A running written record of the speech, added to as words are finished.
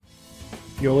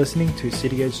You're listening to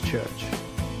City Edge Church.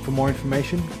 For more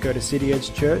information, go to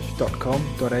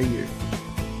cityedgechurch.com.au.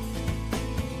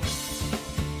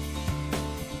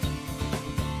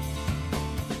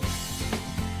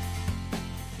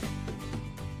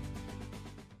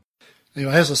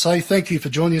 Anyway, as I say, thank you for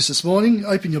joining us this morning.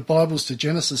 Open your Bibles to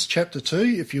Genesis chapter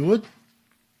 2, if you would.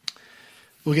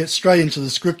 We'll get straight into the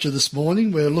scripture this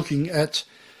morning. We're looking at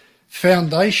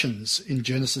foundations in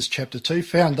Genesis chapter 2,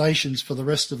 foundations for the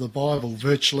rest of the Bible.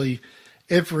 Virtually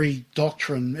every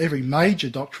doctrine, every major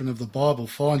doctrine of the Bible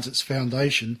finds its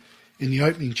foundation in the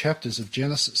opening chapters of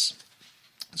Genesis.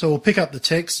 So we'll pick up the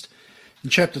text in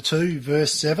chapter 2,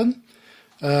 verse 7.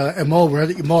 And while we're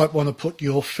at it, you might want to put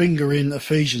your finger in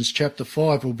Ephesians chapter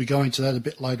 5. We'll be going to that a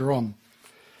bit later on.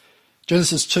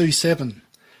 Genesis 2:7.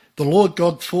 The Lord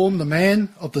God formed the man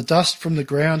of the dust from the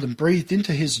ground and breathed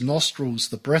into his nostrils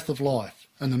the breath of life,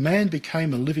 and the man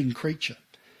became a living creature.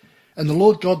 And the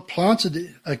Lord God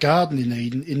planted a garden in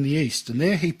Eden in the east, and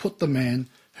there he put the man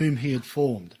whom he had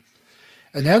formed.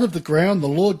 And out of the ground the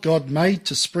Lord God made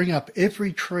to spring up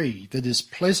every tree that is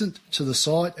pleasant to the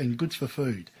sight and good for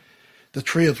food. The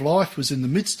tree of life was in the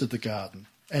midst of the garden,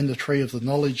 and the tree of the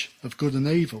knowledge of good and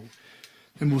evil.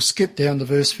 And we'll skip down to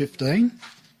verse 15.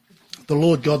 The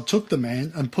Lord God took the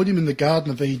man and put him in the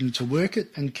Garden of Eden to work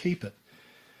it and keep it.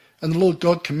 And the Lord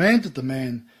God commanded the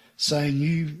man, saying,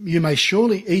 You may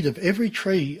surely eat of every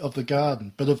tree of the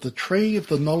garden, but of the tree of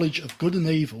the knowledge of good and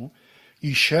evil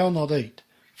you shall not eat,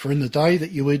 for in the day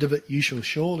that you eat of it you shall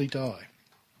surely die.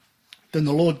 Then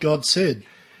the Lord God said,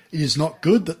 It is not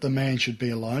good that the man should be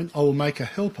alone. I will make a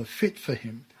helper fit for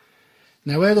him.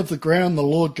 Now out of the ground the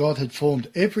Lord God had formed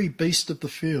every beast of the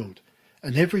field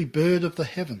and every bird of the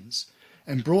heavens,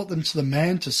 and brought them to the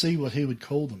man to see what he would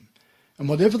call them. And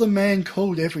whatever the man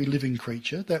called every living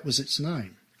creature, that was its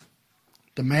name.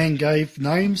 The man gave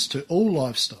names to all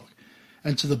livestock,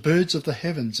 and to the birds of the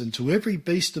heavens, and to every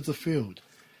beast of the field.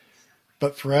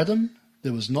 But for Adam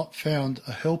there was not found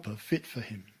a helper fit for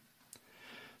him.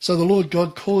 So the Lord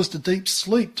God caused a deep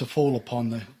sleep to fall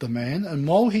upon the man, and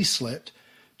while he slept,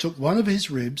 took one of his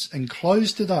ribs and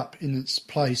closed it up in its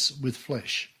place with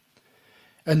flesh.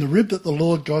 And the rib that the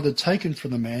Lord God had taken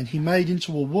from the man he made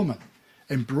into a woman,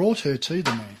 and brought her to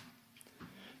the man.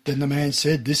 Then the man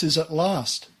said, This is at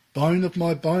last bone of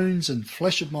my bones and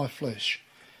flesh of my flesh.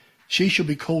 She shall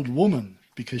be called woman,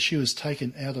 because she was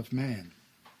taken out of man.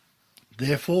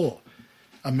 Therefore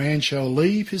a man shall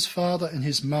leave his father and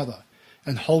his mother,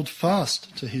 and hold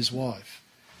fast to his wife,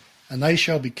 and they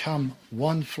shall become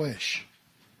one flesh.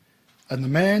 And the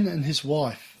man and his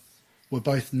wife were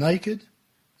both naked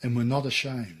and were not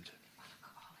ashamed.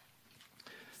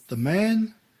 The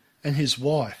man and his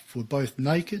wife were both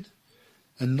naked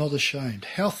and not ashamed.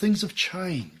 How things have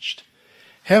changed.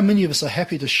 How many of us are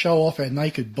happy to show off our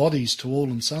naked bodies to all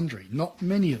and sundry? Not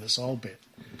many of us, I'll bet.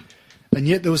 And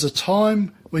yet there was a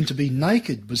time when to be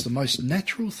naked was the most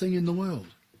natural thing in the world.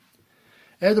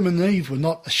 Adam and Eve were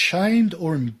not ashamed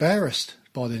or embarrassed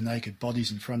by their naked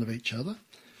bodies in front of each other.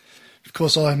 Of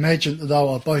course, I imagine that they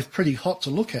were both pretty hot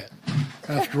to look at.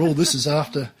 After all, this is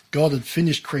after God had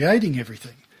finished creating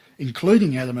everything,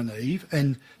 including Adam and Eve,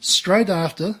 and straight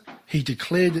after, he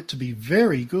declared it to be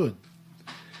very good.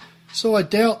 So I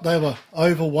doubt they were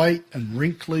overweight and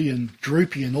wrinkly and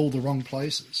droopy in all the wrong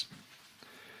places.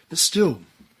 But still,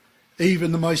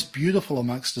 even the most beautiful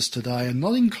amongst us today are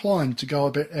not inclined to go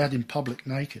out in public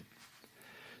naked.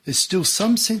 There's still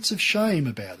some sense of shame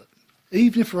about it.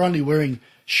 Even if we're only wearing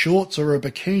shorts or a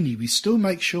bikini, we still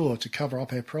make sure to cover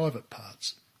up our private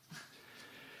parts.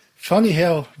 Funny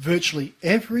how virtually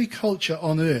every culture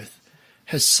on earth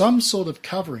has some sort of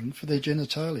covering for their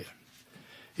genitalia.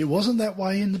 It wasn't that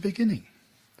way in the beginning.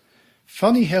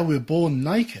 Funny how we're born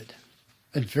naked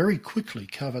and very quickly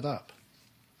covered up.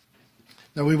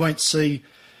 Now, we won't see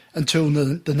until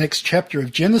the next chapter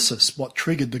of Genesis what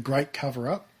triggered the great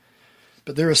cover-up,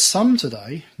 but there are some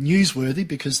today, newsworthy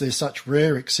because they're such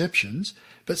rare exceptions,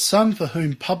 but some for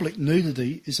whom public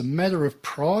nudity is a matter of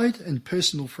pride and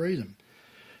personal freedom.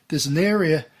 There's an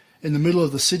area in the middle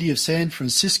of the city of San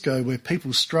Francisco where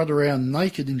people strut around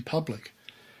naked in public.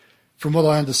 From what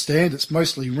I understand, it's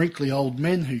mostly wrinkly old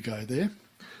men who go there.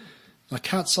 I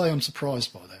can't say I'm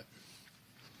surprised by that.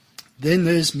 Then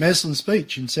there's Maslins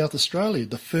Beach in South Australia,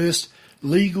 the first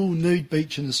legal nude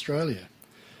beach in Australia.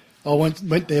 I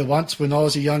went there once when I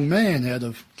was a young man out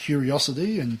of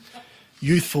curiosity and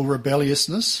youthful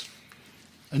rebelliousness,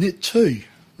 and it too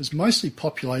was mostly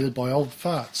populated by old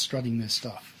farts strutting their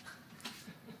stuff.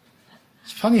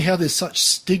 It's funny how there's such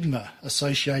stigma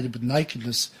associated with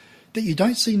nakedness that you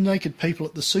don't see naked people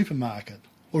at the supermarket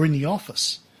or in the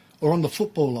office or on the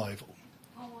football oval.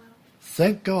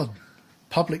 Thank God,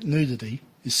 public nudity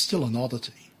is still an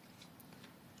oddity.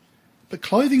 But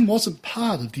clothing wasn't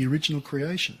part of the original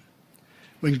creation.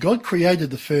 When God created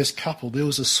the first couple, there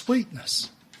was a sweetness,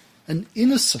 an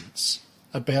innocence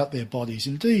about their bodies,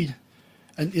 indeed,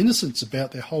 an innocence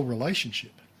about their whole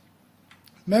relationship.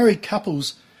 Married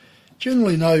couples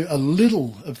generally know a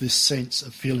little of this sense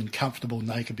of feeling comfortable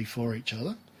naked before each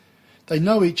other. They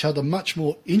know each other much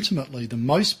more intimately than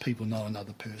most people know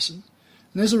another person,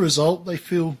 and as a result they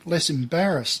feel less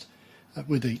embarrassed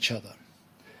with each other.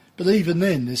 But even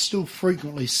then, there's still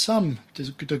frequently some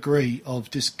degree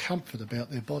of discomfort about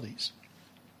their bodies.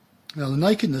 Now, the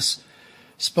nakedness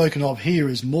spoken of here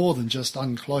is more than just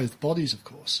unclothed bodies, of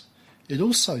course. It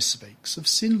also speaks of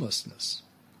sinlessness.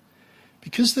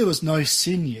 Because there was no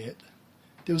sin yet,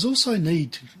 there was also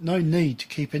no need to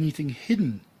keep anything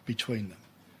hidden between them.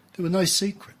 There were no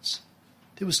secrets.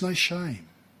 There was no shame.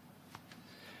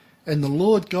 And the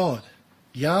Lord God,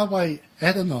 Yahweh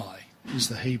Adonai, is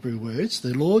the Hebrew words.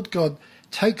 The Lord God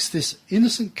takes this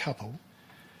innocent couple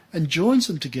and joins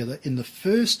them together in the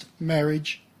first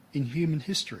marriage in human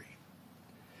history.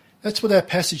 That's what our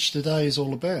passage today is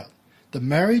all about. The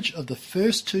marriage of the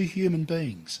first two human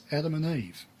beings, Adam and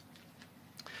Eve.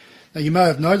 Now you may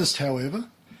have noticed, however,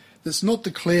 that it's not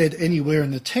declared anywhere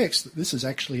in the text that this is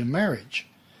actually a marriage.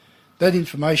 That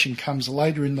information comes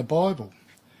later in the Bible.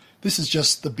 This is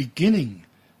just the beginning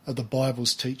of the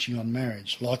Bible's teaching on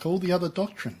marriage. Like all the other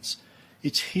doctrines,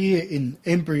 it's here in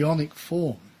embryonic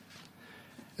form.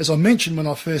 As I mentioned when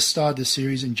I first started this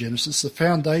series in Genesis, the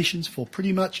foundations for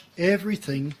pretty much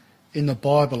everything in the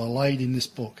Bible are laid in this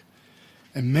book,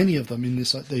 and many of them in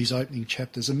these opening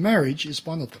chapters, and marriage is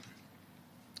one of them.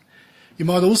 You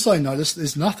might also notice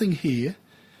there's nothing here,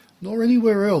 nor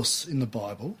anywhere else in the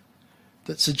Bible,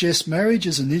 that suggests marriage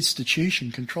is an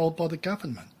institution controlled by the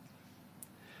government.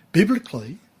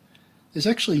 Biblically, there's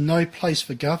actually no place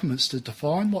for governments to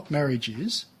define what marriage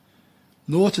is,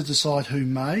 nor to decide who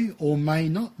may or may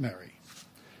not marry.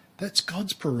 That's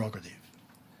God's prerogative.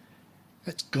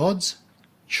 That's God's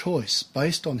choice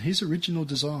based on his original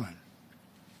design.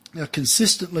 Now,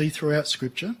 consistently throughout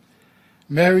Scripture,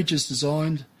 marriage is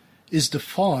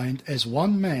defined as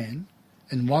one man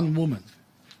and one woman,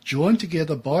 joined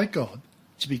together by God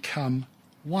to become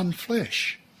one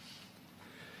flesh.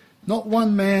 Not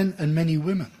one man and many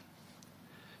women.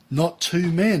 Not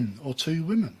two men or two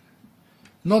women.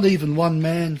 Not even one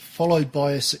man followed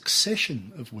by a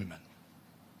succession of women.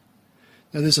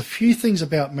 Now there's a few things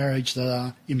about marriage that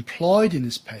are implied in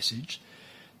this passage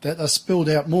that are spelled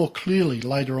out more clearly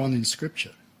later on in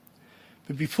Scripture.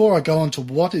 But before I go on to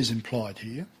what is implied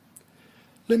here,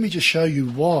 let me just show you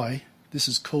why this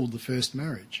is called the first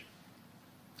marriage.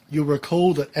 You'll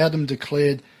recall that Adam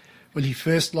declared when he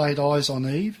first laid eyes on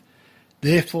Eve,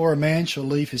 "Therefore a man shall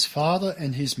leave his father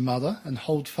and his mother and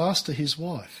hold fast to his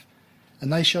wife,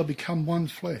 and they shall become one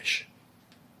flesh."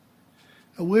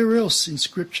 Now, where else in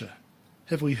Scripture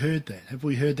have we heard that? Have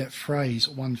we heard that phrase,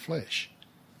 one flesh?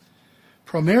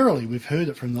 Primarily we've heard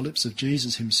it from the lips of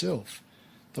Jesus himself,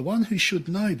 the one who should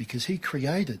know because he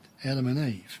created Adam and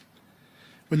Eve.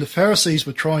 When the Pharisees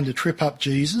were trying to trip up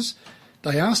Jesus,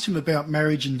 they asked him about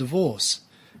marriage and divorce.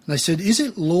 And they said, "Is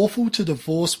it lawful to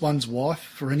divorce one's wife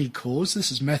for any cause?"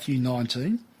 This is Matthew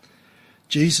 19.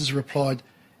 Jesus replied,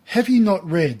 "Have you not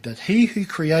read that he who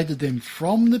created them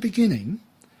from the beginning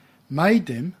made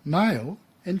them male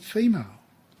and female,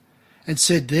 and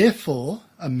said, therefore,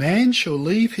 a man shall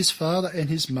leave his father and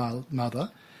his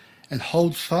mother and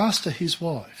hold fast to his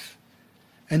wife,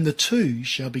 and the two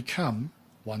shall become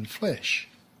one flesh."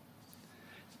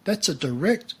 That's a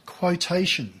direct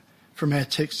quotation from our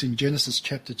text in Genesis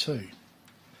chapter 2.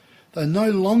 They're no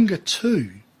longer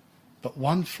two, but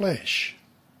one flesh.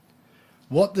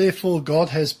 What therefore God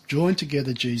has joined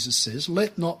together, Jesus says,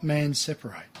 let not man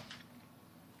separate.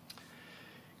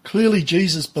 Clearly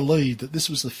Jesus believed that this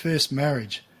was the first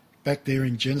marriage back there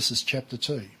in Genesis chapter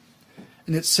 2.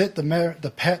 And it set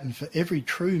the pattern for every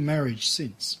true marriage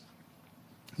since.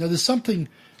 Now there's something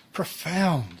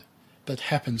profound that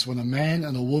happens when a man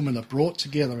and a woman are brought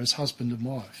together as husband and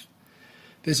wife.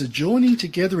 There's a joining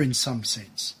together in some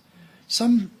sense,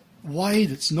 some way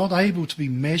that's not able to be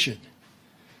measured.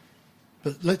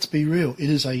 But let's be real, it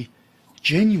is a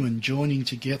genuine joining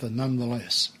together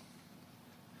nonetheless.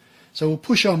 So we'll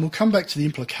push on, we'll come back to the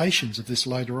implications of this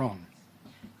later on.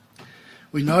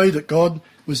 We know that God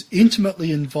was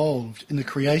intimately involved in the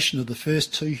creation of the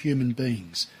first two human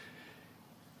beings.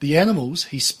 The animals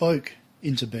he spoke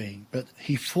into being, but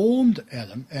he formed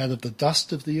Adam out of the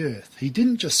dust of the earth. He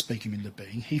didn't just speak him into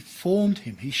being, he formed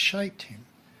him, he shaped him.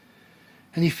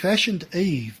 And he fashioned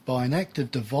Eve by an act of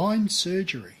divine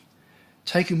surgery,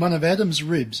 taking one of Adam's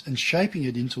ribs and shaping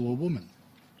it into a woman.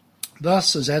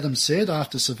 Thus, as Adam said,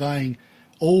 after surveying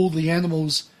all the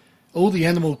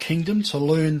animal kingdom to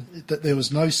learn that there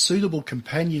was no suitable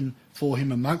companion for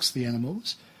him amongst the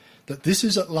animals, that this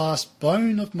is at last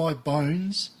bone of my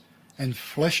bones and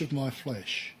flesh of my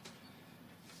flesh,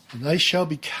 and they shall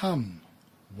become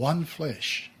one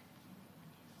flesh.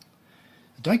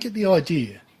 Don't get the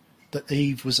idea that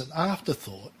Eve was an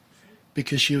afterthought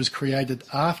because she was created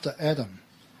after Adam,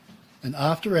 and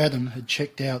after Adam had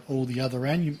checked out all the other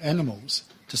animals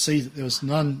to see that there was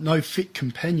no fit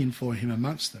companion for him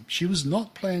amongst them. She was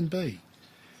not plan B.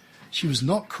 She was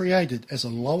not created as a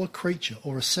lower creature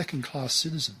or a second-class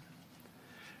citizen.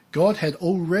 God had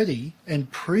already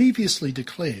and previously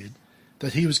declared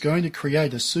that he was going to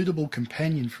create a suitable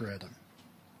companion for Adam.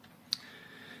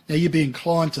 Now, you'd be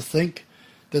inclined to think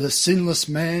that a sinless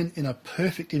man in a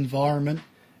perfect environment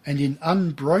and in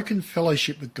unbroken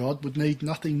fellowship with God would need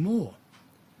nothing more.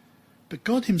 But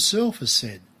God himself has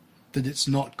said that it's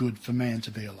not good for man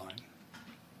to be alone.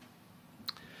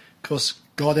 Because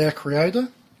God, our Creator,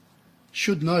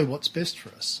 should know what's best for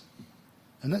us.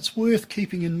 And that's worth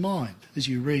keeping in mind as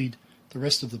you read the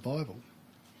rest of the Bible.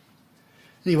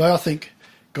 Anyway, I think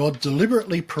God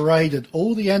deliberately paraded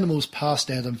all the animals past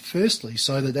Adam firstly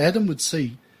so that Adam would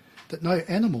see that no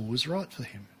animal was right for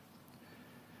him.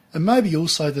 And maybe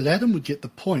also that Adam would get the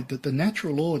point that the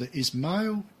natural order is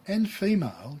male and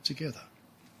female together.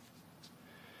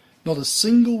 Not a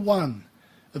single one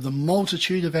of the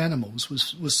multitude of animals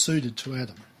was suited to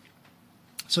Adam.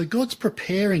 So God's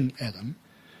preparing Adam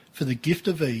for the gift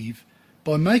of Eve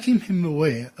by making him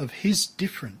aware of his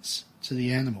difference to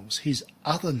the animals, his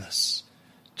otherness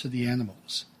to the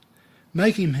animals,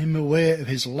 making him aware of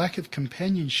his lack of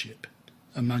companionship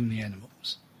among the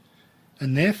animals,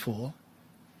 and therefore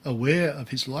aware of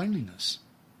his loneliness.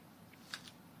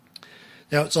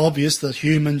 Now, it's obvious that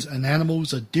humans and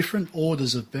animals are different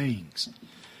orders of beings.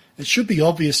 It should be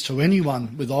obvious to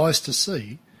anyone with eyes to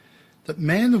see that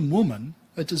man and woman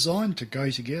are designed to go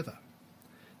together.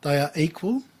 They are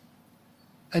equal,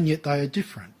 and yet they are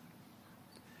different.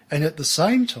 And at the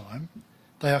same time,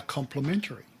 they are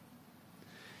complementary.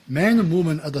 Man and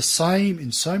woman are the same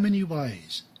in so many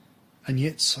ways, and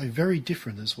yet so very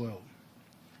different as well.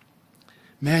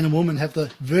 Man and woman have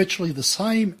virtually the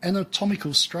same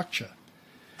anatomical structure,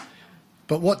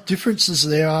 but what differences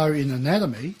there are in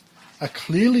anatomy are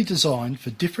clearly designed for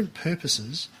different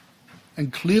purposes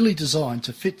and clearly designed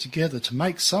to fit together to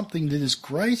make something that is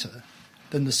greater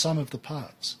than the sum of the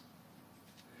parts.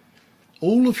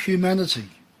 All of humanity,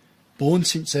 born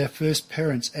since our first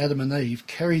parents Adam and Eve,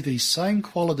 carry these same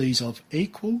qualities of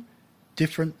equal,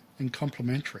 different and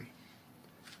complementary.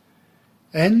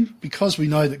 And because we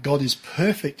know that God is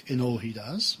perfect in all he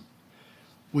does,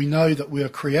 we know that we are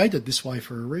created this way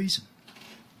for a reason.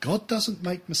 God doesn't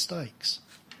make mistakes.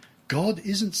 God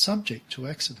isn't subject to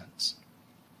accidents.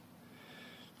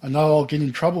 I know I'll get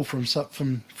in trouble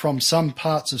from some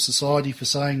parts of society for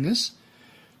saying this,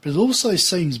 but it also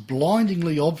seems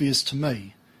blindingly obvious to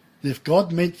me that if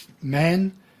God meant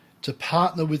man to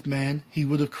partner with man, he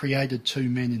would have created two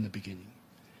men in the beginning.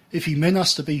 If he meant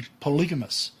us to be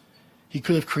polygamous, he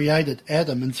could have created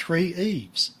Adam and three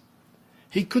Eves.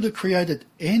 He could have created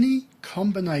any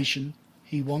combination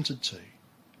he wanted to,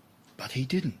 but he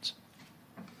didn't.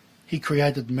 He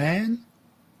created man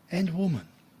and woman.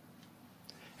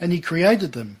 And he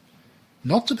created them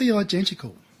not to be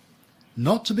identical,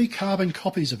 not to be carbon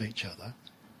copies of each other,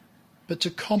 but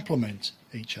to complement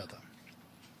each other.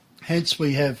 Hence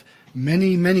we have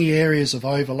many, many areas of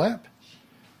overlap,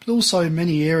 but also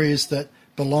many areas that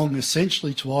belong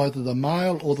essentially to either the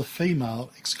male or the female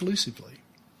exclusively.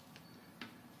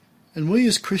 And we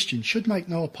as Christians should make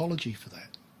no apology for that.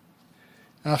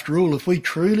 After all, if we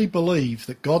truly believe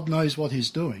that God knows what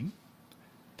he's doing,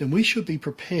 then we should be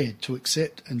prepared to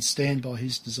accept and stand by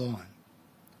his design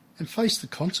and face the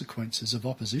consequences of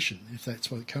opposition if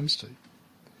that's what it comes to.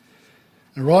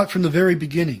 And right from the very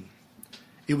beginning,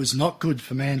 it was not good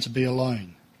for man to be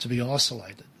alone, to be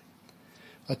isolated.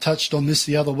 I touched on this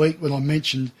the other week when I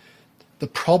mentioned the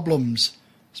problems,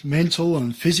 mental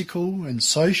and physical and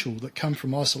social, that come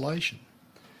from isolation.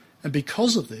 And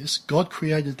because of this, God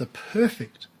created the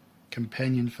perfect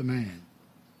companion for man,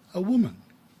 a woman.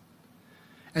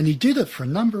 And he did it for a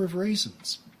number of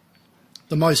reasons.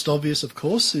 The most obvious, of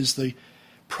course, is the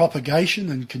propagation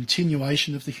and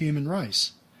continuation of the human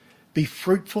race. Be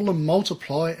fruitful and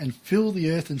multiply and fill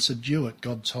the earth and subdue it,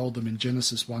 God told them in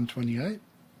Genesis 1:28.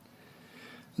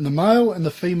 And the male and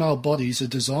the female bodies are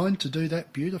designed to do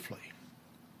that beautifully.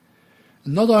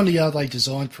 And not only are they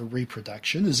designed for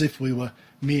reproduction, as if we were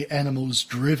mere animals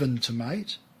driven to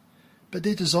mate, but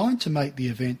they're designed to make the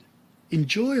event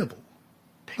enjoyable,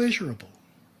 pleasurable.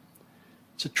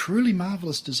 It's a truly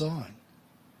marvellous design,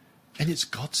 and it's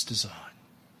God's design.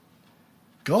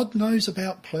 God knows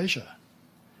about pleasure,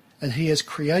 and he has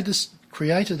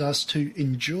created us to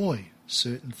enjoy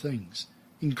certain things,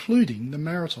 including the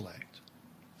marital act.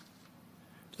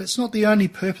 That's not the only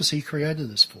purpose he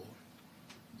created us for.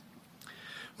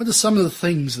 What are some of the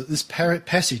things that this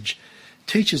passage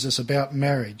teaches us about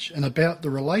marriage and about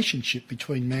the relationship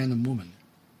between man and woman?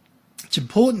 It's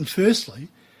important, firstly,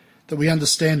 that we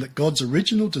understand God's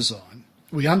original design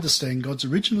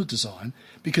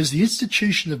because the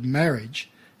institution of marriage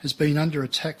has been under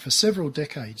attack for several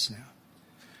decades now.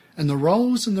 And the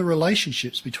roles and the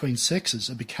relationships between sexes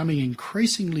are becoming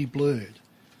increasingly blurred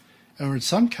and are in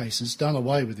some cases done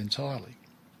away with entirely.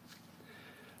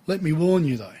 Let me warn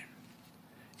you though,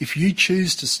 if you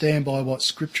choose to stand by what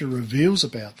Scripture reveals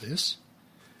about this,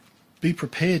 be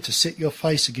prepared to set your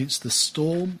face against the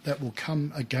storm that will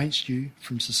come against you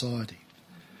from society.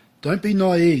 Don't be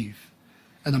naive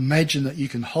and imagine that you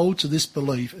can hold to this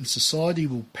belief and society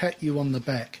will pat you on the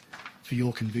back for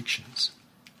your convictions.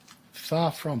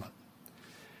 Far from it.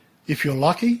 If you're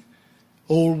lucky,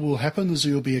 all will happen is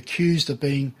you'll be accused of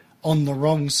being on the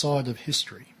wrong side of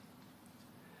history.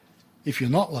 If you're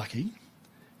not lucky,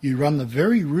 you run the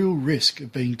very real risk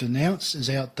of being denounced as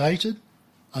outdated,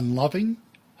 unloving,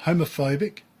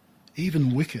 homophobic,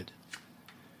 even wicked,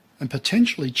 and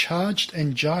potentially charged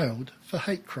and jailed for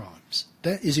hate crimes.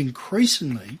 That is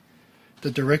increasingly the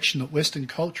direction that Western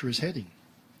culture is heading.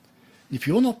 If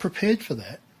you're not prepared for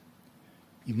that,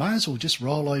 you may as well just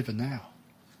roll over now.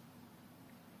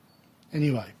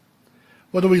 Anyway,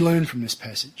 what do we learn from this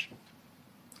passage?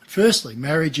 Firstly,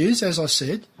 marriage is, as I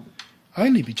said,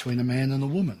 only between a man and a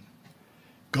woman.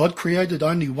 God created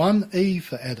only one Eve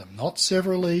for Adam, not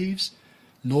several Eves,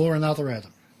 nor another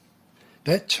Adam.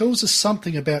 That tells us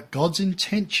something about God's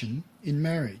intention in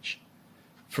marriage.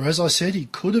 For as I said, he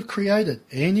could have created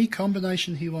any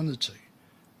combination he wanted to,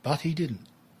 but he didn't.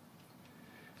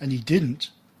 And he didn't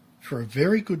for a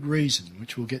very good reason,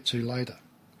 which we'll get to later.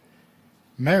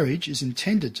 Marriage is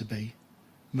intended to be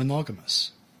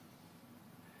monogamous.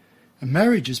 A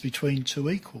marriage is between two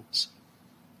equals.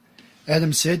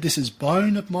 Adam said, "This is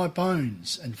bone of my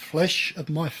bones and flesh of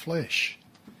my flesh."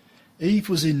 Eve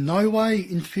was in no way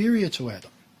inferior to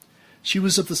Adam. She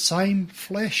was of the same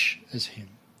flesh as him.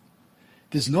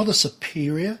 There's not a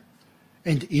superior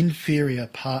and inferior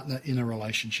partner in a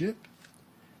relationship.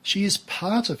 She is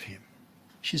part of him.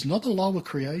 She's not a lower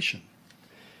creation.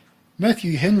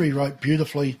 Matthew Henry wrote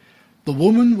beautifully, "The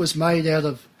woman was made out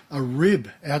of a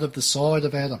rib out of the side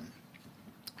of Adam.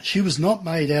 She was not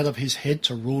made out of his head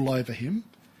to rule over him,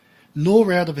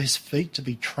 nor out of his feet to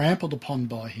be trampled upon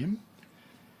by him,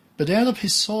 but out of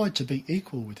his side to be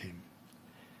equal with him,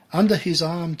 under his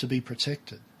arm to be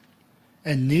protected,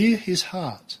 and near his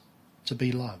heart to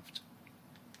be loved."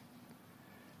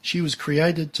 She was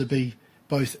created to be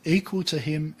both equal to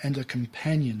him and a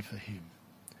companion for him.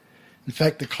 In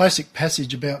fact, the classic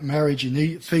passage about marriage in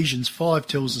Ephesians 5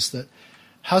 tells us that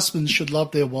husbands should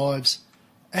love their wives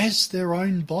as their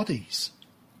own bodies,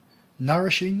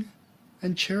 nourishing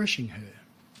and cherishing her.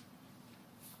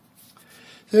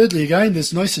 Thirdly, again,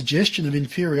 there's no suggestion of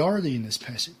inferiority in this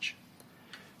passage.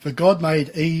 For God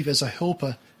made Eve as a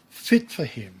helper fit for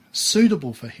him,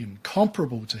 suitable for him,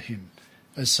 comparable to him,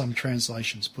 as some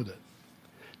translations put it.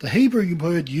 The Hebrew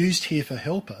word used here for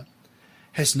helper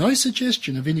has no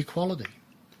suggestion of inequality.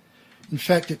 In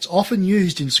fact, it's often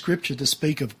used in Scripture to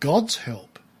speak of God's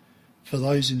help for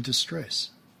those in distress.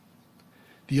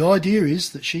 The idea is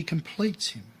that she completes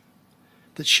him,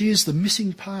 that she is the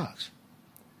missing part.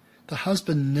 The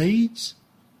husband needs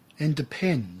and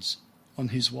depends on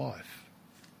his wife.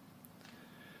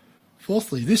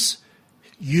 Fourthly, this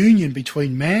union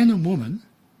between man and woman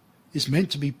is meant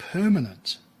to be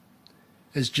permanent.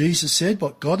 As Jesus said,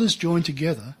 "What God has joined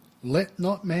together, let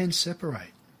not man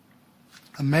separate."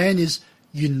 A man is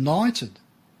united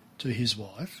to his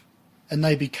wife and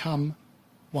they become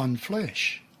one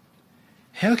flesh.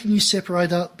 How can you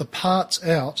separate out the parts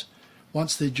out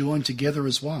once they're joined together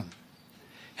as one?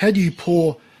 How do you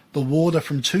pour the water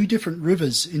from two different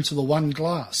rivers into the one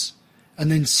glass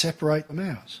and then separate them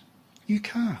out? You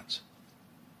can't.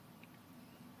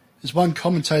 As one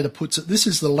commentator puts it, this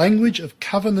is the language of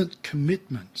covenant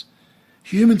commitment.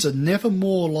 Humans are never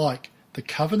more like the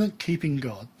covenant-keeping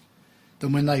God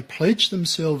than when they pledge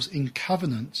themselves in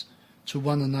covenant to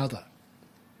one another.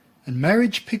 And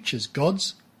marriage pictures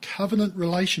God's covenant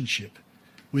relationship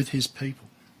with his people.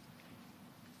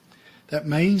 That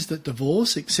means that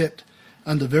divorce, except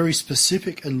under very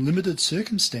specific and limited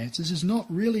circumstances, is not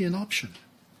really an option.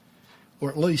 Or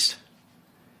at least,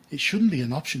 it shouldn't be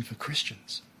an option for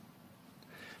Christians.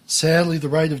 Sadly, the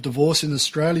rate of divorce in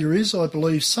Australia is, I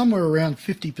believe, somewhere around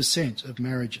 50% of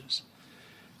marriages.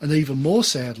 And even more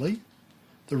sadly,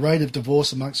 the rate of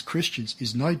divorce amongst Christians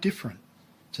is no different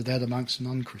to that amongst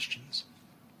non-Christians.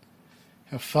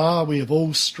 How far we have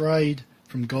all strayed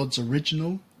from God's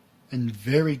original and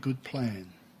very good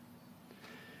plan.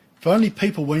 If only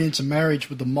people went into marriage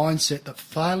with the mindset that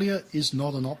failure is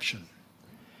not an option.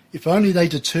 If only they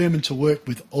determined to work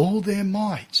with all their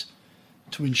might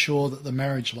to ensure that the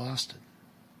marriage lasted.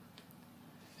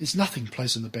 There's nothing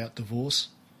pleasant about divorce.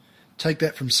 Take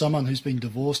that from someone who's been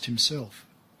divorced himself.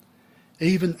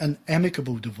 Even an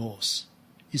amicable divorce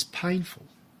is painful.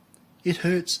 It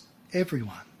hurts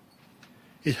everyone.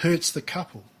 It hurts the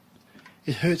couple.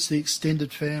 It hurts the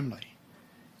extended family.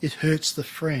 It hurts the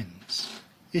friends.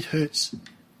 It hurts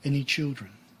any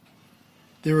children.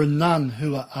 There are none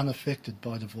who are unaffected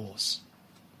by divorce.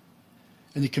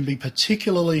 And it can be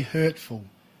particularly hurtful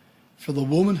for the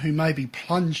woman who may be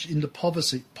plunged into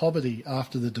poverty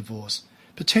after the divorce,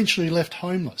 potentially left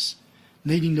homeless,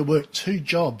 needing to work 2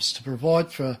 jobs to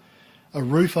provide for a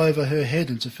roof over her head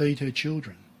and to feed her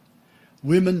children.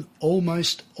 Women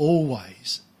almost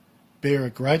always bear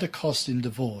a greater cost in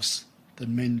divorce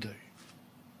than men do.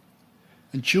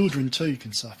 And children too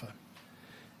can suffer.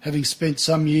 Having spent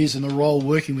some years in a role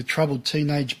working with troubled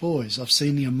teenage boys, I've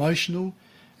seen the emotional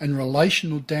and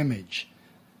relational damage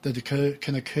that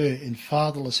can occur in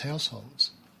fatherless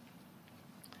households.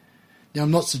 Now,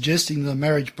 I'm not suggesting that a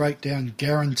marriage breakdown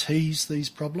guarantees these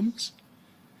problems,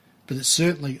 but it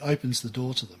certainly opens the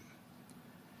door to them.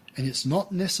 And it's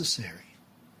not necessary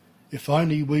if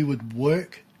only we would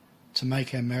work to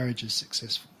make our marriages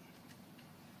successful.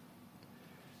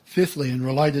 Fifthly, and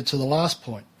related to the last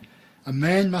point, a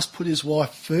man must put his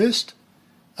wife first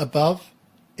above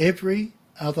every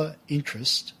other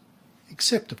interest,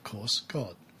 except, of course,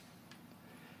 God.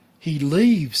 He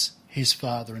leaves his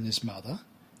father and his mother,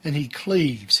 and he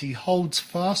holds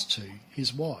fast to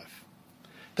his wife.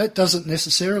 That doesn't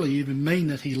necessarily even mean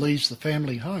that he leaves the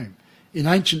family home. In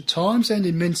ancient times and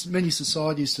in many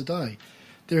societies today,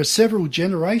 there are several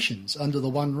generations under the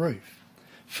one roof.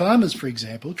 Farmers, for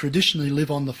example, traditionally live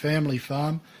on the family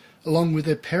farm along with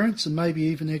their parents and maybe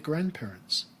even their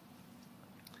grandparents.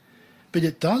 But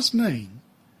it does mean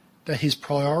that his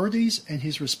priorities and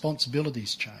his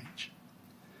responsibilities change.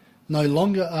 No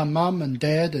longer are mum and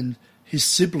dad and his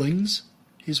siblings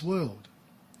his world.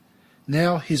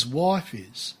 Now his wife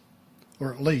is,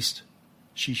 or at least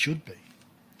she should be.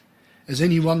 As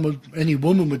any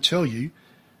woman would tell you,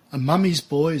 a mummy's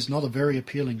boy is not a very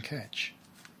appealing catch.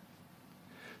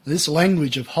 This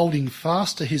language of holding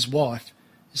fast to his wife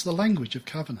is the language of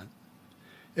covenant.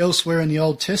 Elsewhere in the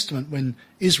Old Testament, when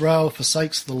Israel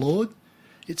forsakes the Lord,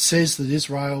 it says that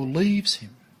Israel leaves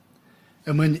him.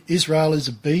 And when Israel is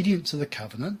obedient to the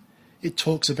covenant, it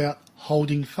talks about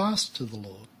holding fast to the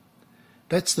Lord.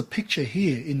 That's the picture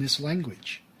here in this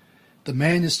language. The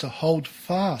man is to hold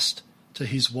fast to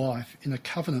his wife in a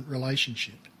covenant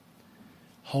relationship.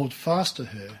 Hold fast to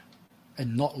her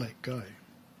and not let go.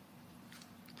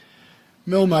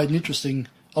 Mel made an interesting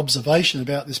observation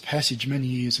about this passage many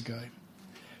years ago.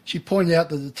 She pointed out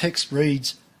that the text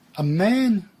reads, "A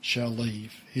man shall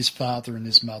leave his father and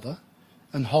his mother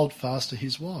and hold fast to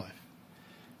his wife,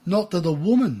 not that a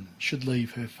woman should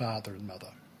leave her father and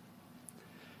mother."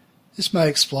 This may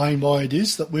explain why it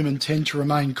is that women tend to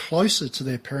remain closer to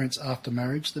their parents after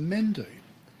marriage than men do.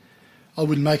 I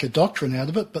wouldn't make a doctrine out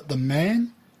of it, but the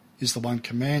man is the one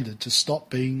commanded to stop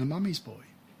being the mummy's boy.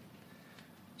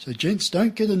 So gents,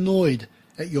 don't get annoyed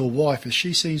at your wife as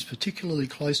she seems particularly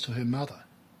close to her mother.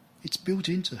 It's built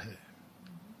into her.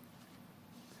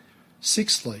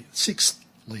 Sixthly,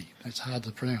 that's hard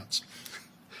to pronounce.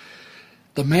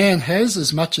 The man has,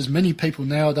 as much as many people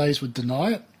nowadays would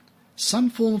deny it,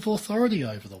 some form of authority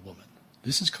over the woman.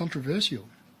 This is controversial.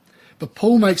 But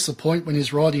Paul makes the point when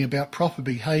he's writing about proper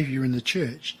behaviour in the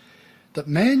church that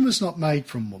man was not made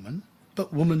from woman,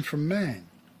 but woman from man.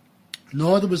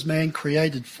 Neither was man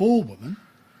created for woman,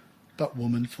 but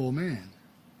woman for man.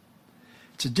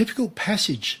 It's a difficult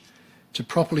passage to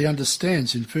properly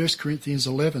understand in 1 Corinthians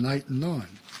 11, 8 and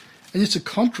 9. And it's a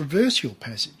controversial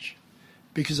passage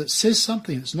because it says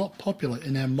something that's not popular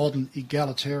in our modern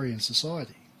egalitarian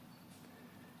society.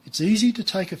 It's easy to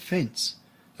take offence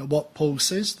at what Paul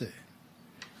says there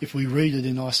if we read it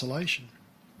in isolation.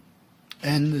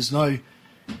 And there's no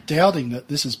doubting that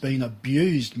this has been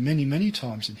abused many, many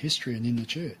times in history and in the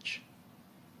church.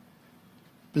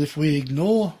 But if we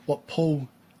ignore what Paul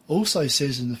also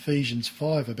says in Ephesians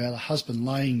 5 about a husband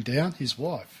laying down his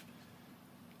wife,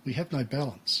 we have no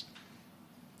balance.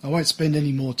 I won't spend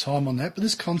any more time on that, but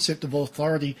this concept of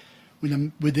authority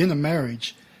within a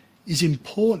marriage is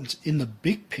important in the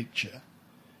big picture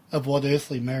of what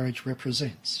earthly marriage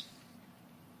represents.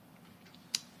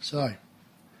 So,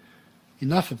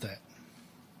 enough of that.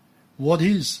 What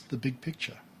is the big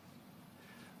picture?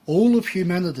 All of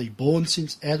humanity born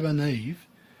since Adam and Eve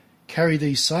carry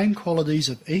these same qualities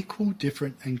of equal,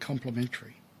 different and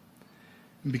complementary.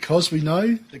 And because we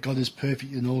know that God is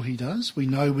perfect in all he does, we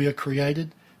know we are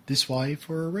created this way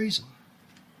for a reason.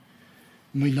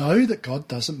 And we know that God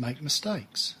doesn't make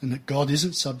mistakes and that God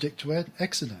isn't subject to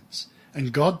accidents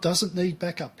and God doesn't need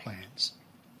backup plans.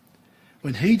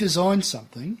 When he designs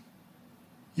something,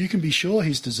 you can be sure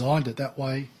he's designed it that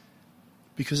way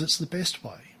because it's the best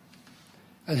way.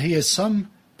 And he has some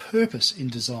purpose in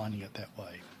designing it that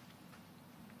way.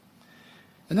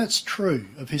 And that's true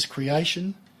of his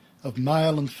creation of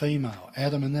male and female,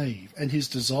 Adam and Eve, and his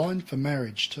design for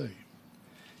marriage too.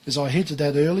 As I hinted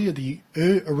at earlier, the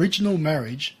original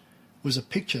marriage was a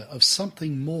picture of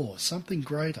something more, something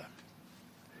greater.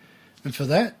 And for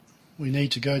that, we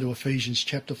need to go to Ephesians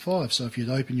chapter 5. So if you'd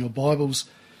open your Bibles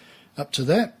up to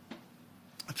that,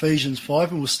 Ephesians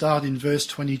 5, and we'll start in verse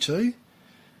 22,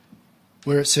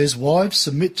 where it says, "Wives,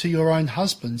 submit to your own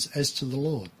husbands as to the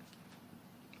Lord.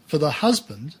 For the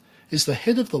husband is the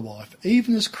head of the wife,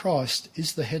 even as Christ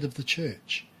is the head of the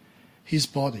church, his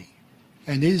body,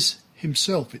 and is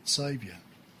himself its Saviour.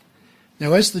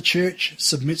 Now as the church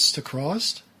submits to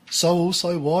Christ, so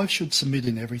also wives should submit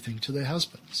in everything to their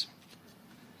husbands.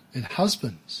 And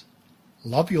husbands,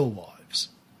 love your wives,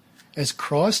 as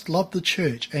Christ loved the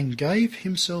church and gave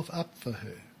himself up for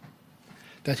her,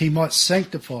 that he might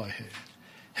sanctify her,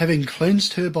 having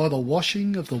cleansed her by the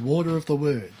washing of the water of the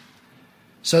word,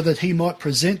 so that he might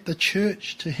present the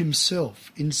church to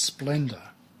himself in splendour,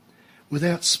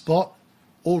 without spot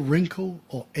or wrinkle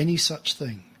or any such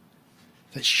thing,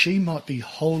 that she might be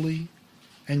holy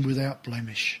and without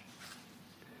blemish.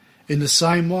 In the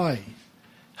same way,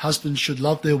 husbands should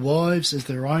love their wives as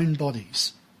their own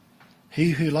bodies.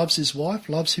 He who loves his wife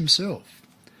loves himself.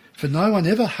 For no one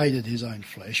ever hated his own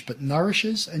flesh, but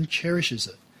nourishes and cherishes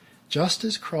it, just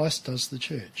as Christ does the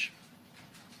church,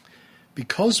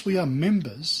 because we are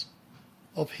members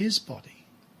of his body.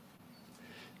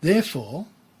 Therefore,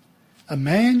 a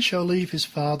man shall leave his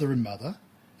father and mother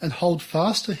and hold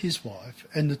fast to his wife,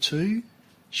 and the two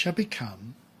shall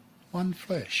become one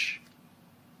flesh.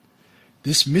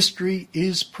 This mystery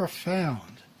is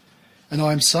profound, and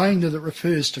I am saying that it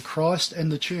refers to Christ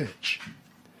and the church.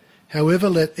 However,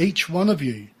 let each one of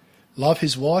you love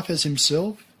his wife as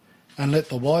himself, and let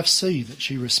the wife see that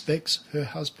she respects her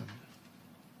husband."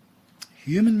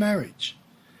 Human marriage,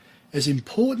 as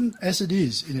important as it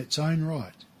is in its own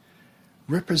right,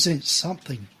 represents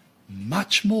something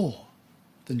much more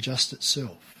than just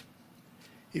itself.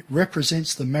 It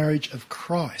represents the marriage of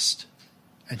Christ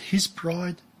and his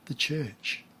bride, the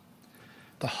church.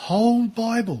 The whole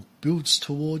Bible builds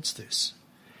towards this.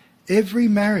 Every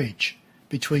marriage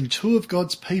between two of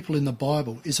God's people in the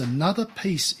Bible is another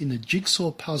piece in the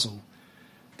jigsaw puzzle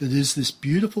that is this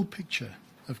beautiful picture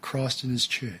of Christ and his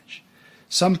church.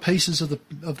 Some pieces of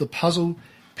the puzzle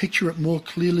picture it more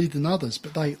clearly than others,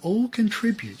 but they all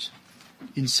contribute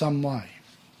in some way.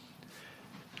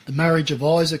 The marriage of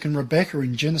Isaac and Rebekah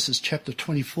in Genesis chapter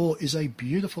 24 is a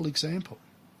beautiful example.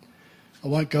 I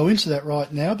won't go into that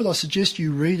right now, but I suggest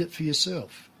you read it for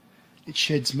yourself. It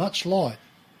sheds much light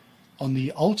on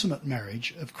the ultimate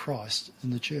marriage of Christ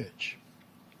and the church.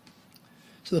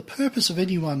 So the purpose of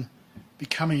anyone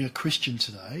becoming a Christian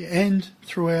today and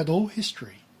throughout all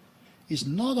history is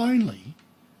not only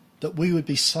that we would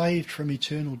be saved from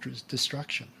eternal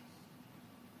destruction,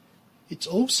 it's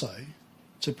also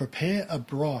to prepare a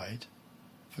bride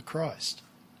for Christ.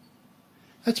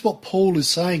 That's what Paul is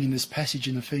saying in this passage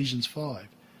in Ephesians 5.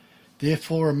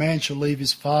 Therefore a man shall leave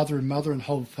his father and mother and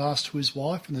hold fast to his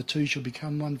wife, and the two shall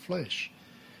become one flesh.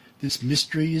 This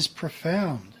mystery is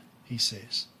profound, he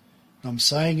says. And I'm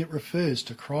saying it refers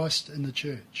to Christ and the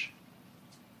church.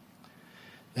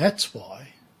 That's what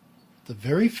the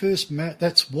very first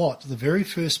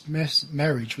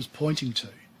marriage was pointing to.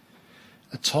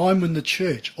 A time when the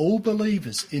church, all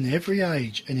believers in every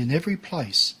age and in every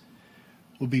place,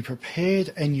 will be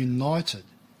prepared and united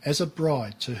as a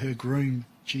bride to her groom,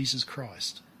 Jesus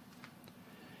Christ.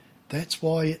 That's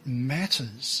why it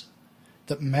matters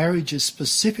that marriage is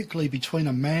specifically between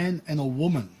a man and a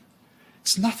woman.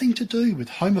 It's nothing to do with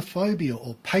homophobia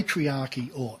or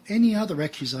patriarchy or any other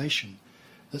accusation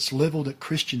that's levelled at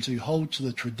Christians who hold to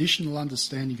the traditional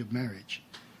understanding of marriage,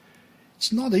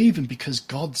 it's not even because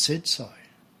God said so,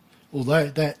 although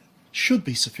that should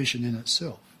be sufficient in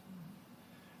itself.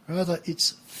 Rather,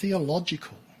 it's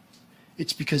theological.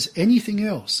 It's because anything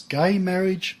else, gay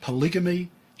marriage, polygamy,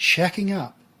 shacking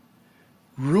up,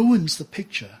 ruins the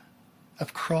picture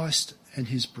of Christ and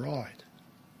his bride.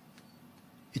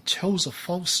 It tells a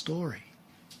false story.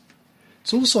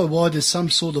 It's also why there's some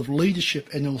sort of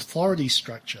leadership and authority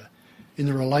structure in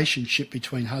the relationship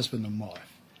between husband and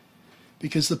wife.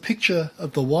 Because the picture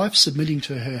of the wife submitting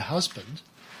to her husband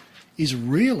is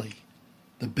really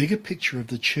the bigger picture of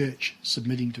the church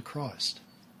submitting to Christ.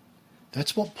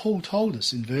 That's what Paul told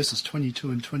us in verses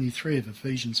 22 and 23 of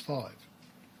Ephesians 5.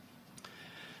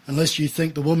 Unless you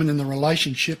think the woman in the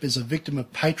relationship is a victim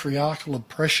of patriarchal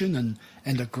oppression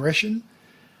and aggression,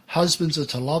 husbands are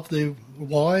to love their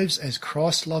wives as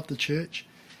Christ loved the church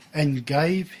and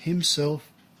gave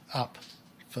himself up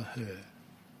for her.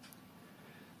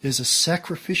 There's a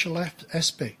sacrificial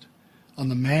aspect on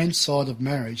the man's side of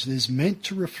marriage that is meant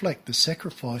to reflect the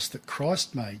sacrifice that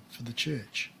Christ made for the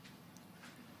church.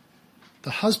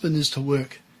 The husband is to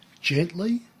work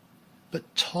gently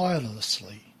but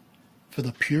tirelessly for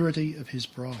the purity of his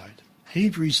bride.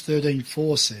 Hebrews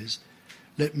 13:4 says,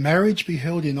 "Let marriage be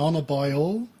held in honour by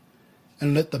all,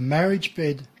 and let the marriage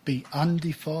bed be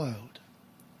undefiled,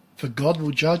 for God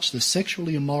will judge the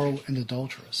sexually immoral and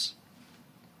adulterous."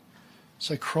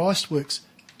 So Christ works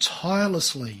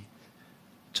tirelessly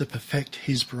to perfect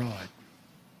his bride,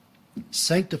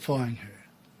 sanctifying her,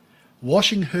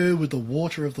 washing her with the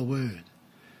water of the word,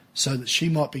 so that she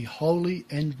might be holy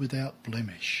and without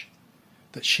blemish,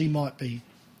 that she might be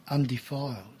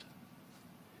undefiled.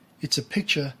 It's a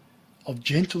picture of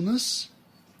gentleness,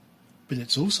 but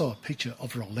it's also a picture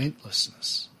of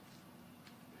relentlessness.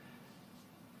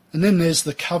 And then there's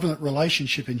the covenant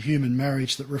relationship in human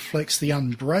marriage that reflects the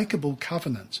unbreakable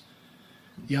covenant,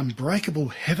 the unbreakable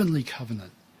heavenly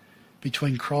covenant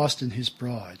between Christ and his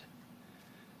bride,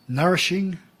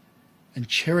 nourishing and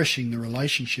cherishing the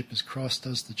relationship as Christ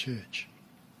does the church.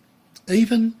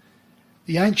 Even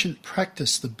the ancient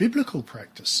practice, the biblical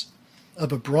practice,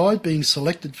 of a bride being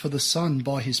selected for the son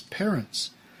by his parents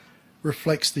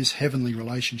reflects this heavenly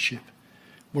relationship.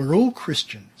 We're all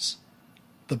Christians.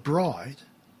 The bride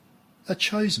are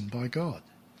chosen by God.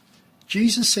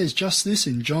 Jesus says just this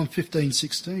in John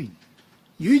 15:16.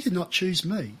 "You did not choose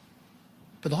me,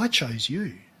 but I chose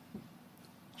you."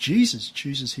 Jesus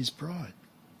chooses his bride.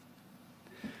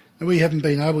 Now, we haven't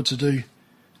been able to do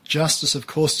justice, of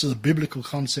course, to the biblical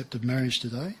concept of marriage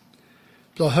today,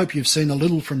 but I hope you've seen a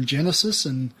little from Genesis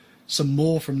and some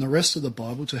more from the rest of the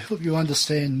Bible to help you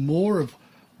understand more of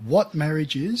what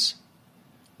marriage is,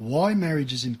 why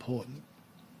marriage is important,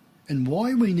 and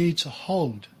why we need to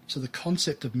hold to the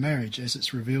concept of marriage as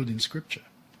it's revealed in Scripture.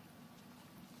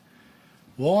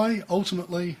 Why,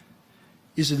 ultimately,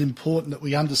 is it important that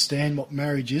we understand what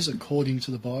marriage is according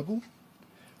to the Bible?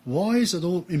 Why is it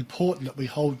all important that we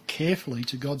hold carefully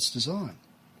to God's design?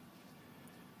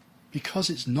 Because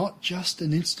it's not just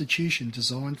an institution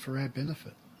designed for our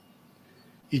benefit.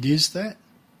 It is that,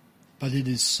 but it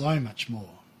is so much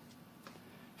more.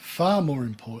 Far more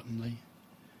importantly,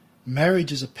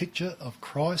 marriage is a picture of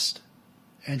Christ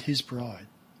and his bride.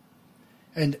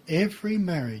 And every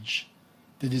marriage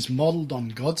that is modelled on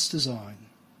God's design,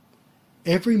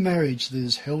 every marriage that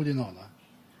is held in honour,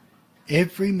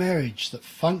 every marriage that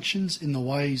functions in the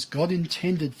ways God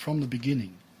intended from the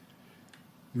beginning,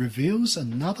 reveals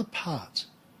another part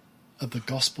of the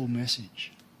gospel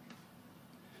message.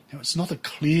 Now, it's not a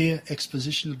clear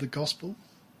exposition of the gospel,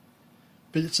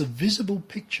 but it's a visible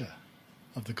picture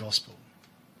of the gospel.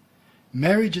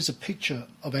 Marriage is a picture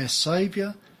of our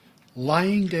Saviour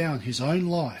laying down his own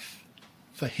life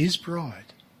for his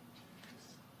bride,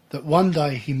 that one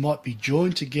day he might be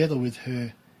joined together with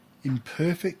her in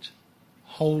perfect,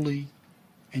 holy,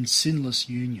 and sinless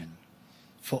union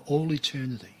for all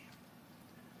eternity.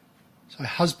 So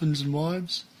husbands and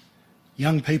wives,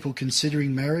 young people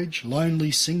considering marriage,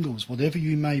 lonely singles, whatever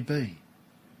you may be,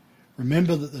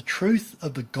 remember that the truth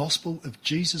of the gospel of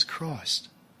Jesus Christ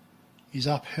is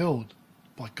upheld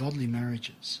by godly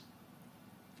marriages.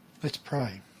 Let's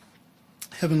pray.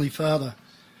 Heavenly Father,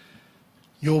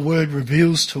 your word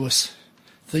reveals to us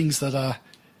things that are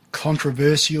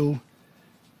controversial,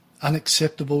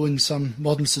 unacceptable in some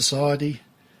modern society,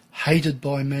 hated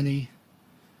by many,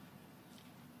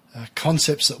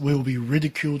 concepts that we will be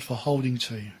ridiculed for holding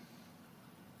to.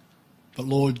 But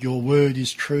Lord, your word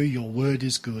is true, your word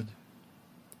is good.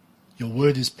 Your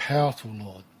word is powerful,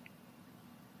 Lord.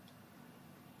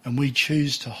 And we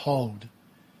choose to hold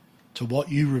to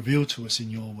what you reveal to us in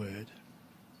your word.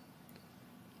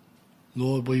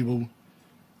 Lord, we will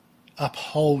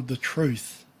uphold the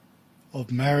truth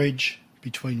of marriage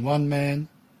between one man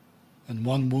and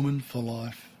one woman for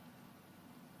life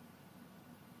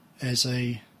as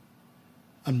a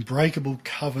unbreakable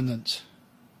covenant,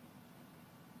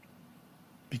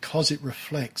 because it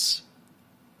reflects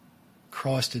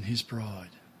Christ and his bride.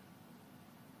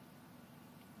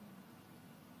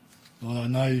 Lord, I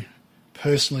know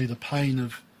personally the pain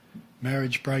of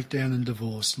marriage breakdown and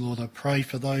divorce. Lord, I pray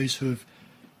for those who have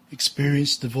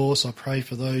experienced divorce. I pray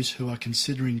for those who are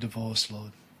considering divorce,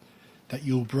 Lord, that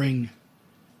you'll bring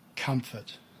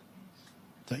comfort,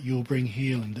 that you'll bring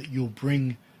healing, that you'll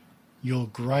bring your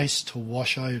grace to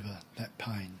wash over that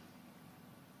pain.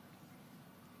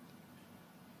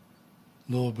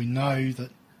 Lord, we know that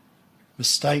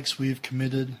mistakes we have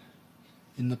committed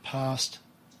in the past,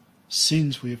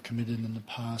 sins we have committed in the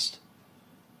past,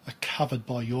 are covered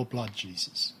by your blood,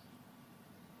 Jesus.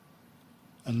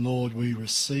 And Lord, we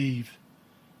receive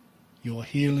your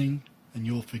healing and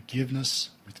your forgiveness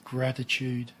with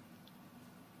gratitude,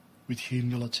 with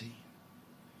humility.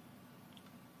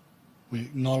 We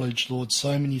acknowledge, Lord,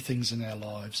 so many things in our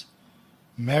lives,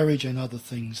 marriage and other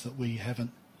things that we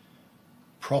haven't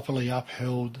properly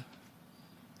upheld,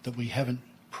 that we haven't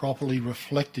properly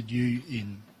reflected you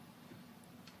in.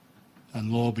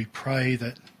 And Lord, we pray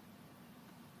that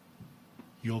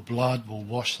your blood will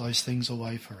wash those things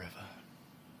away forever.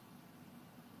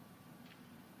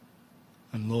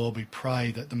 And Lord, we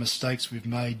pray that the mistakes we've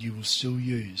made you will still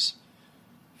use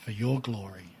for your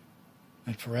glory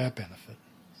and for our benefit.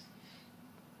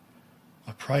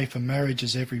 I pray for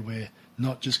marriages everywhere,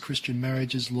 not just Christian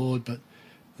marriages, Lord, but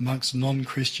amongst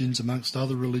non-Christians, amongst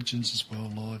other religions as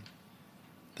well, Lord,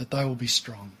 that they will be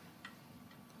strong,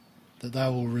 that they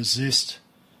will resist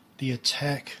the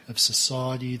attack of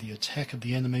society, the attack of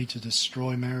the enemy to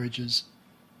destroy marriages.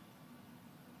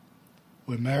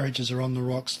 Where marriages are on the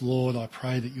rocks, Lord, I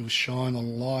pray that you'll shine a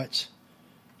light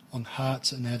on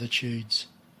hearts and attitudes,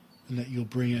 and that you'll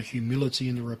bring a humility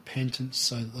and a repentance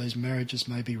so that those marriages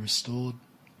may be restored.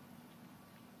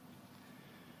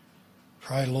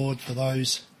 Pray, Lord, for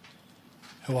those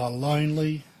who are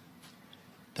lonely,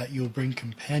 that you'll bring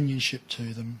companionship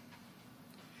to them,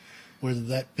 whether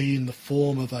that be in the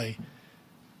form of a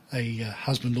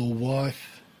husband or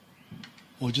wife,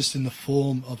 or just in the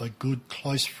form of a good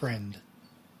close friend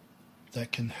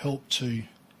that can help to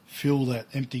fill that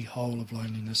empty hole of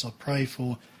loneliness. I pray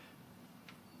for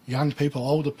young people,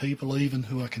 older people even,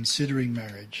 who are considering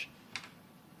marriage,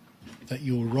 that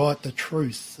you'll write the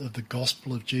truth of the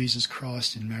gospel of Jesus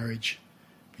Christ in marriage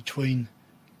between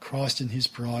Christ and his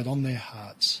bride on their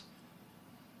hearts,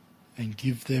 and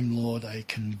give them, Lord, a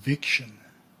conviction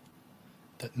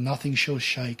that nothing shall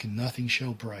shake and nothing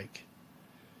shall break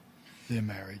their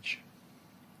marriage.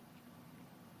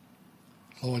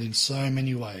 Lord, in so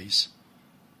many ways,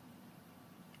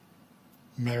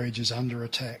 marriage is under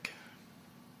attack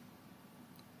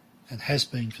and has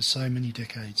been for so many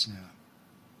decades now.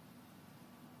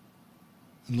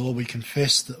 And Lord, we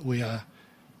confess that we are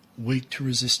weak to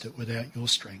resist it without your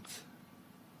strength.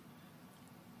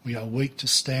 We are weak to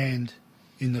stand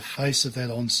in the face of that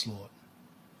onslaught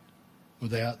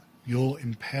without your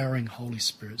empowering Holy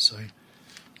Spirit. So,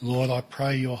 Lord, I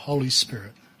pray your Holy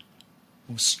Spirit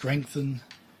will strengthen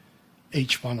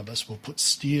each one of us, will put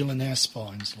steel in our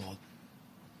spines, Lord,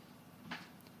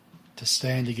 to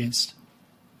stand against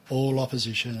all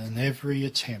opposition and every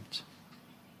attempt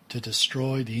to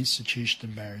destroy the institution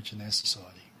of marriage in our society.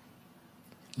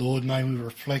 Lord, may we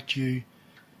reflect you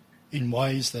in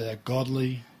ways that are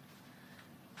godly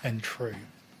and true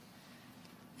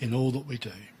in all that we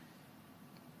do.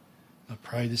 I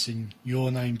pray this in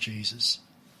your name, Jesus,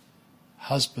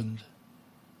 husband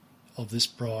of this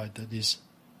bride that is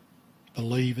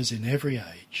believers in every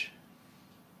age.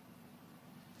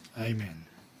 Amen.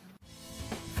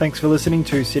 Thanks for listening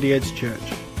to City Edge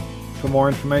Church. For more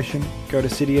information, go to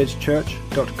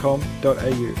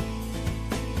cityedgechurch.com.au.